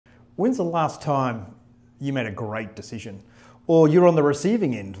When's the last time you made a great decision or you're on the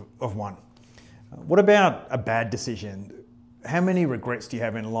receiving end of one? What about a bad decision? How many regrets do you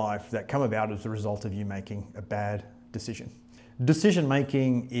have in life that come about as a result of you making a bad decision? Decision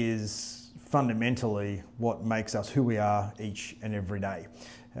making is fundamentally what makes us who we are each and every day.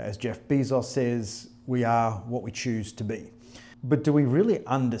 As Jeff Bezos says, we are what we choose to be. But do we really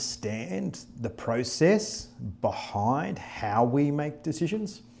understand the process behind how we make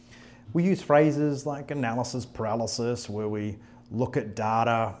decisions? We use phrases like analysis paralysis, where we look at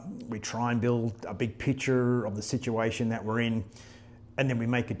data, we try and build a big picture of the situation that we're in, and then we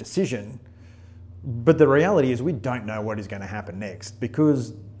make a decision. But the reality is we don't know what is going to happen next,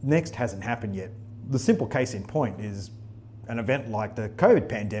 because next hasn't happened yet. The simple case in point is an event like the COVID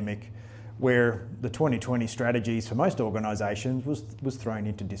pandemic, where the 2020 strategies for most organisations was thrown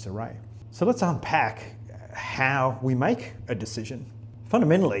into disarray. So let's unpack how we make a decision.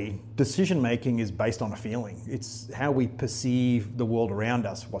 Fundamentally, decision making is based on a feeling. It's how we perceive the world around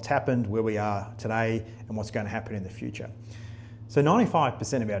us, what's happened, where we are today, and what's going to happen in the future. So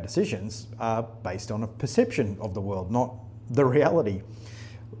 95% of our decisions are based on a perception of the world, not the reality.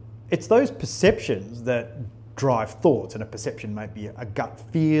 It's those perceptions that drive thoughts, and a perception might be a gut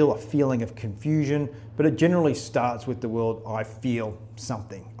feel, a feeling of confusion, but it generally starts with the world, I feel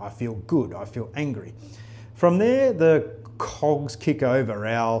something, I feel good, I feel angry. From there, the cogs kick over,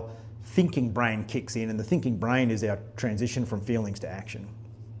 our thinking brain kicks in, and the thinking brain is our transition from feelings to action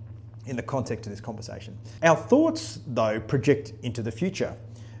in the context of this conversation. Our thoughts, though, project into the future.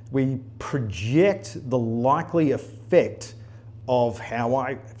 We project the likely effect of how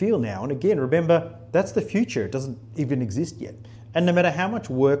I feel now. And again, remember, that's the future. It doesn't even exist yet. And no matter how much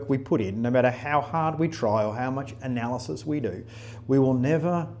work we put in, no matter how hard we try or how much analysis we do, we will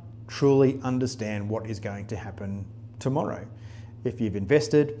never truly understand what is going to happen tomorrow. If you've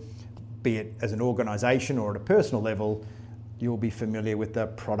invested, be it as an organisation or at a personal level, you'll be familiar with the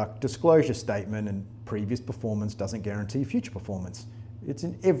product disclosure statement, and previous performance doesn't guarantee future performance. It's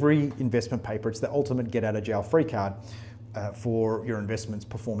in every investment paper. It's the ultimate get out of jail free card for your investments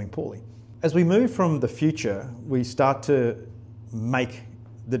performing poorly. As we move from the future, we start to make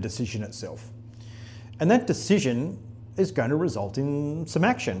the decision itself. And that decision is going to result in some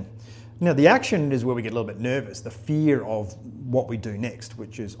action. Now, the action is where we get a little bit nervous, the fear of what we do next,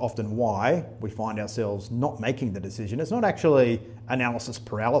 which is often why we find ourselves not making the decision. It's not actually analysis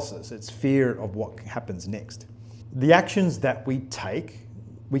paralysis, it's fear of what happens next. The actions that we take,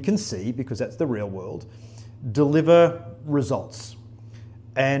 we can see, because that's the real world, deliver results.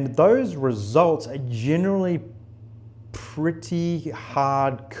 And those results are generally pretty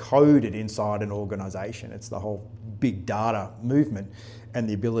hard coded inside an organisation. It's the whole big data movement and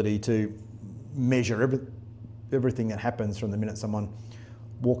the ability to measure everything that happens from the minute someone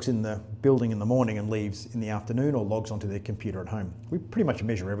walks in the building in the morning and leaves in the afternoon or logs onto their computer at home. We pretty much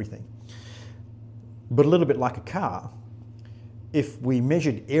measure everything. But a little bit like a car, if we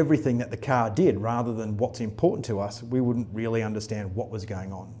measured everything that the car did rather than what's important to us, we wouldn't really understand what was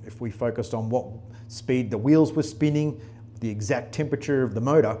going on. If we focused on what speed the wheels were spinning, the exact temperature of the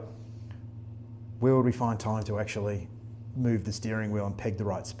motor, where would we find time to actually move the steering wheel and peg the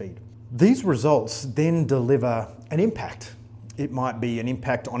right speed? These results then deliver an impact. It might be an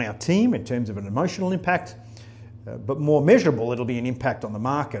impact on our team in terms of an emotional impact, but more measurable, it'll be an impact on the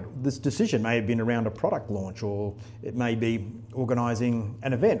market. This decision may have been around a product launch, or it may be organising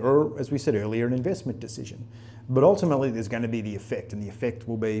an event, or as we said earlier, an investment decision. But ultimately there's going to be the effect, and the effect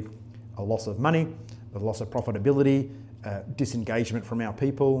will be a loss of money, a loss of profitability, disengagement from our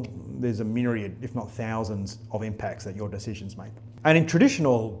people. There's a myriad, if not thousands, of impacts that your decisions make. And in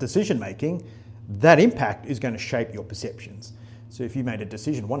traditional decision making, that impact is going to shape your perceptions. So if you made a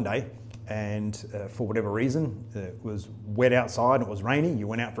decision one day and for whatever reason it was wet outside, it was raining, you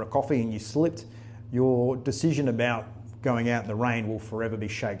went out for a coffee and you slipped, your decision about going out in the rain will forever be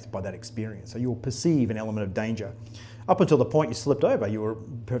shaped by that experience. So you'll perceive an element of danger. Up until the point you slipped over, you were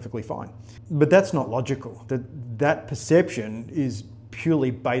perfectly fine. But that's not logical. That perception is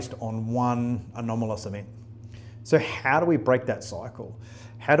purely based on one anomalous event. So how do we break that cycle?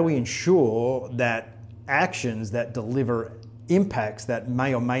 How do we ensure that actions that deliver impacts that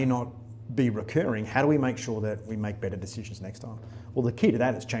may or may not be recurring, how do we make sure that we make better decisions next time? Well, the key to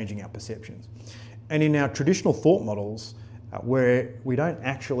that is changing our perceptions. And in our traditional thought models, where we don't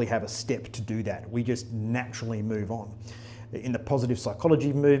actually have a step to do that, we just naturally move on. In the positive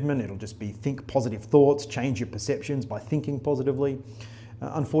psychology movement, it'll just be think positive thoughts, change your perceptions by thinking positively.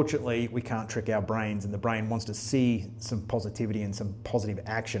 Unfortunately, we can't trick our brains, and the brain wants to see some positivity and some positive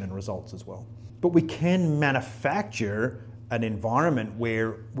action and results as well. But we can manufacture an environment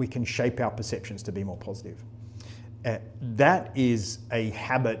where we can shape our perceptions to be more positive. That is a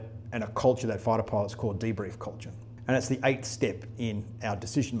habit and a culture that fighter pilots call debrief culture. And it's the 8th step in our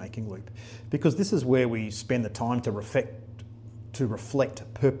decision-making loop, because this is where we spend the time to reflect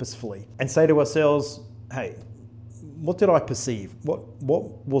purposefully and say to ourselves, hey, what did I perceive? What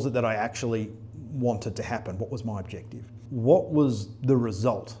was it that I actually wanted to happen? What was my objective? What was the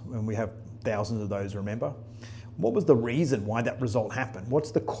result? And we have thousands of those, remember? What was the reason why that result happened?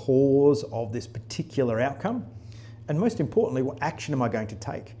 What's the cause of this particular outcome? And most importantly, what action am I going to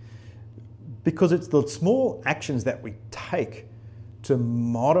take? Because it's the small actions that we take to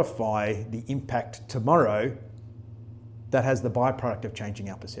modify the impact tomorrow that has the byproduct of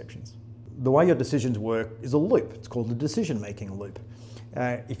changing our perceptions. The way your decisions work is a loop. It's called the decision-making loop.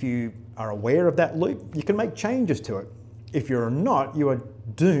 If you are aware of that loop, you can make changes to it. If you're not, you are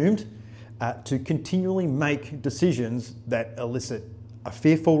doomed to continually make decisions that elicit a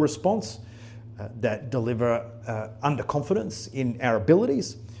fearful response, that deliver underconfidence in our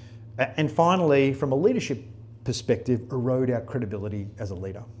abilities, and finally, from a leadership perspective, erode our credibility as a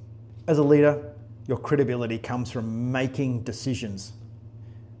leader. As a leader, your credibility comes from making decisions.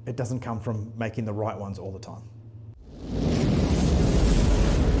 It doesn't come from making the right ones all the time.